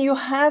Simone, you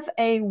have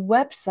a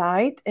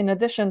website in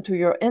addition to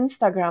your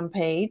Instagram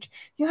page.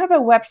 You have a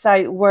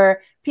website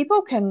where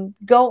people can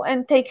go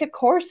and take a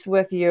course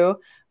with you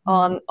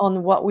on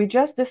what we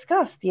just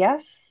discussed,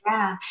 yes?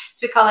 Yeah.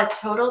 So we call it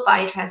Total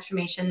Body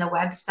Transformation. The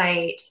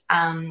website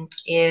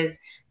is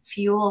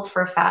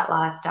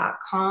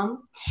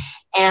fuelforfatloss.com.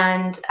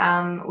 And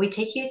we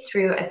take you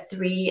through a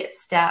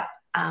 3-step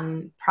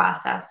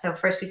process. So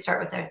first we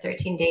start with our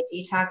 13-day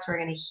detox. We're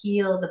going to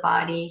heal the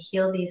body,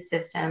 heal these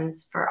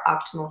systems for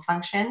optimal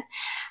function.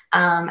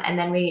 And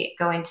then we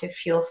go into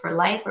Fuel for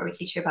Life, where we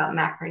teach you about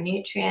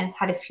macronutrients,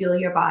 how to fuel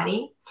your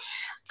body.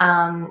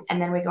 And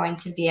then we go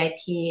into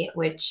VIP,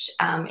 which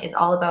is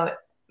all about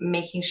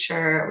making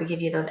sure we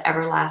give you those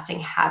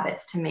everlasting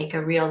habits to make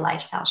a real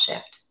lifestyle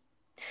shift.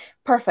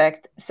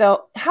 Perfect.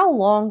 So how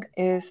long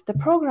is the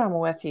program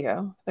with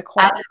you, the At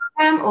course? the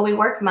program, well, we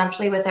work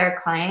monthly with our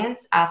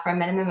clients for a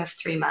minimum of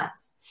 3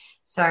 months.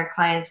 So our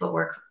clients will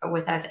work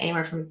with us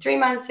anywhere from 3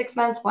 months, 6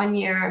 months, 1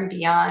 year, and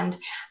beyond,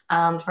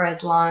 for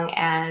as long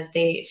as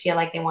they feel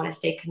like they want to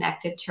stay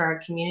connected to our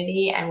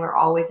community. And we're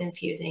always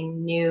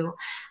infusing new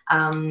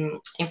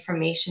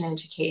information,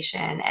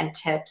 education, and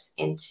tips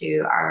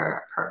into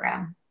our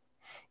program.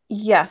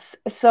 Yes.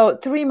 So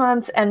 3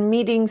 months and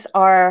meetings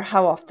are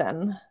how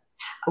often?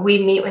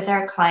 We meet with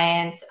our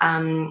clients.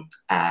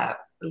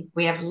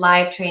 We have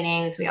live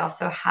trainings. We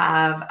also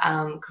have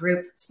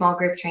small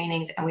group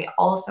trainings, and we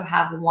also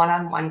have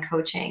one-on-one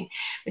coaching,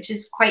 which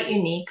is quite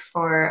unique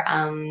for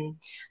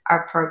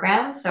our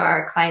program. So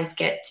our clients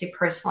get to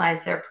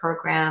personalize their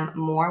program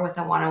more with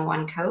a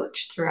one-on-one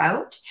coach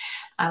throughout,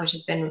 which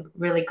has been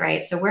really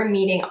great. So we're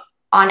meeting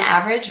on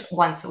average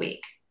once a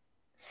week.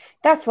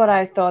 That's what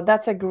I thought.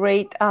 That's a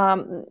great,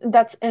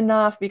 that's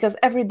enough because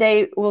every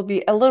day will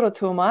be a little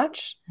too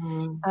much.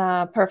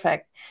 Mm.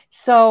 Perfect.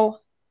 So,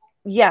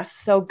 yes,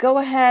 so go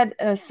ahead.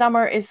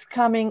 Summer is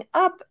coming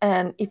up.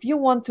 And if you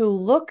want to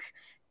look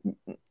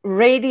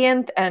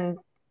radiant and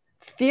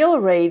feel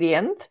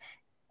radiant,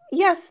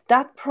 yes,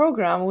 that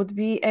program would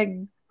be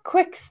a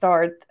quick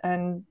start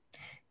and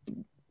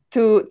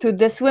to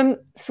the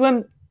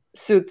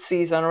swimsuit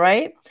season,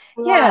 right?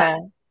 Yeah, Yeah.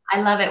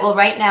 I love it. Well,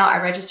 right now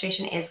our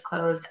registration is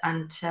closed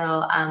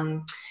until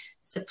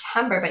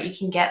September, but you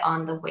can get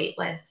on the wait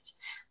list.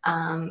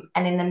 And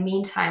in the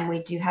meantime,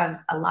 we do have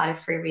a lot of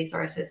free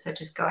resources. So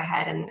just go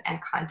ahead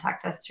and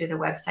contact us through the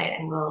website,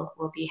 and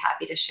we'll be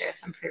happy to share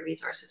some free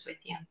resources with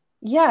you.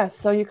 Yeah,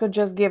 so you could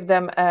just give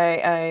them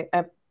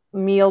a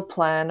meal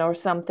plan or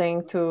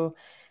something to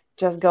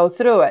just go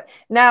through it.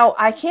 Now,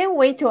 I can't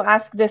wait to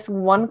ask this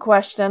one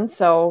question,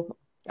 so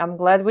I'm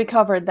glad we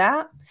covered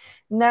that.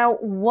 Now,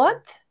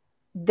 what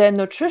the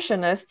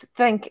nutritionist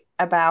think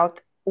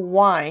about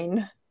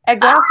wine? A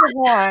glass of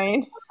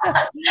wine.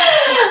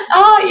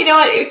 Oh, you know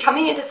what?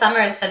 Coming into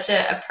summer is such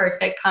a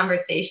perfect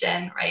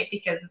conversation, right?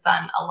 Because it's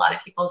on a lot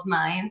of people's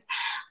minds.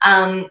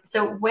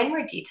 So when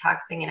we're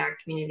detoxing in our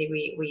community,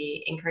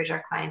 we encourage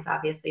our clients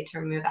obviously to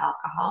remove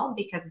alcohol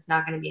because it's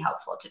not going to be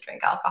helpful to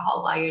drink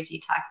alcohol while you're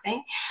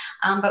detoxing.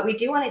 But we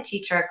do want to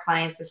teach our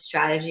clients a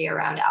strategy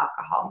around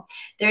alcohol.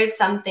 There's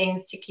some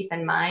things to keep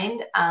in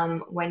mind.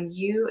 When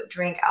you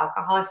drink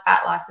alcohol, if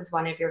fat loss is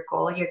one of your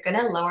goals, you're going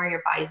to lower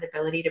your body's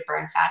ability to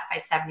burn fat by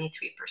 73%.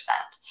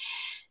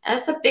 And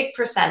that's a big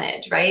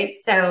percentage, right?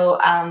 So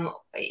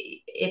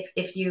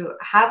if you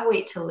have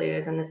weight to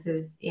lose, and this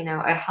is,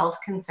 a health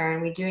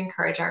concern, we do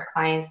encourage our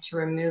clients to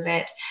remove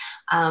it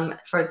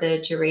for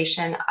the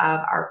duration of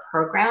our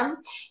program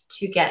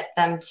to get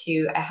them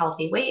to a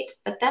healthy weight.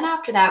 But then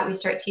after that, we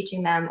start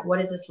teaching them, what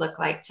does this look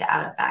like to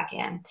add it back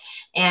in?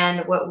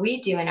 And what we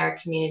do in our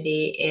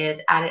community is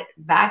add it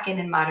back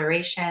in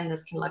moderation.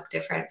 This can look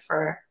different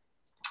for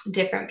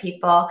different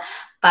people.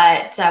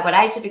 But what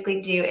I typically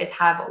do is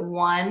have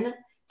 1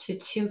 to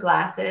 2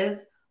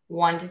 glasses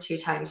 1 to 2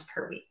 times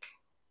per week.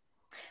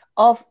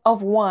 Of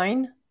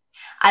wine?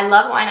 I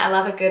love wine. I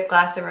love a good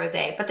glass of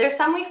rosé, but there's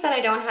some weeks that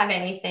I don't have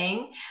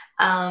anything,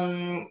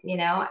 and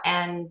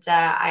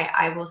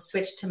I will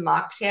switch to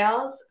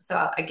mocktails.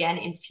 So again,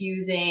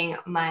 infusing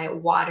my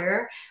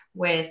water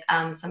with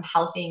some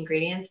healthy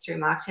ingredients through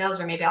mocktails,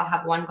 or maybe I'll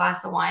have 1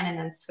 glass of wine and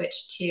then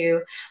switch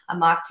to a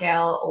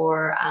mocktail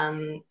or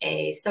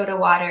a soda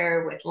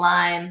water with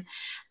lime.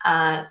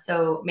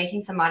 So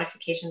making some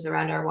modifications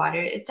around our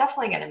water is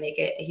definitely going to make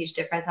a huge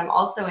difference. I'm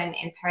also in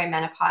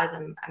perimenopause.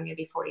 I'm going to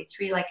be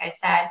 43, like I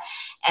said.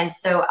 And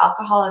so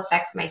alcohol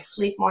affects my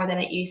sleep more than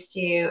it used to.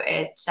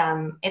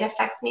 It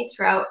affects me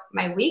throughout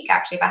my week.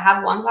 Actually, if I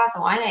have 1 glass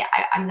of wine,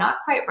 I'm not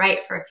quite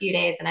right for a few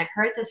days. And I've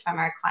heard this from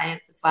our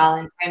clients as well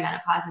in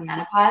perimenopause and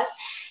menopause.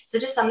 So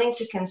just something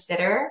to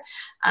consider.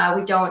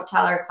 We don't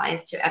tell our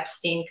clients to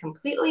abstain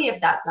completely if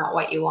that's not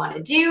what you want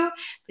to do.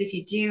 But if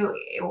you do,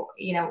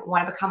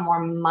 want to become more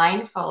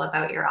mindful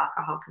about your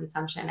alcohol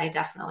consumption, I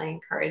definitely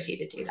encourage you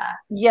to do that.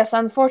 Yes,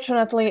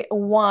 unfortunately,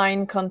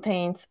 wine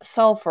contains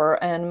sulfur,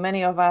 and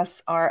many of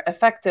us are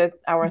affected.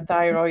 Our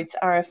thyroids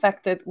are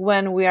affected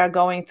when we are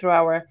going through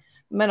our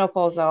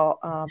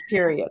menopausal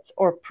periods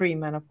or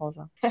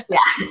premenopausal. Yeah.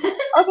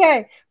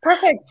 Okay,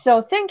 perfect.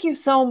 So thank you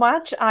so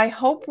much. I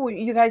hope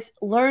you guys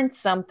learned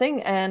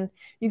something, and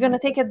you're going to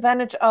take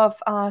advantage of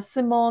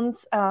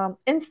Simone's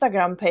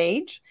Instagram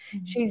page.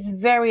 She's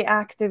very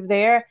active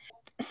there.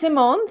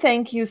 Simone,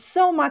 thank you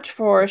so much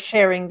for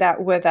sharing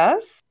that with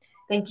us.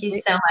 Thank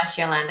you so much,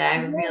 Yolanda. I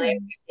really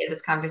appreciate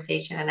this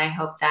conversation, and I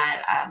hope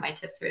that my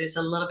tips were just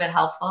a little bit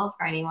helpful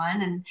for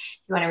anyone. And if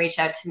you want to reach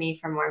out to me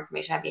for more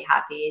information, I'd be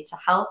happy to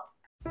help.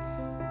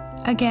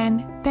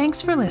 Again,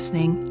 thanks for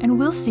listening, and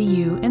we'll see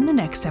you in the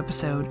next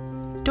episode.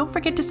 Don't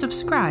forget to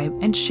subscribe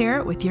and share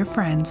it with your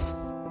friends.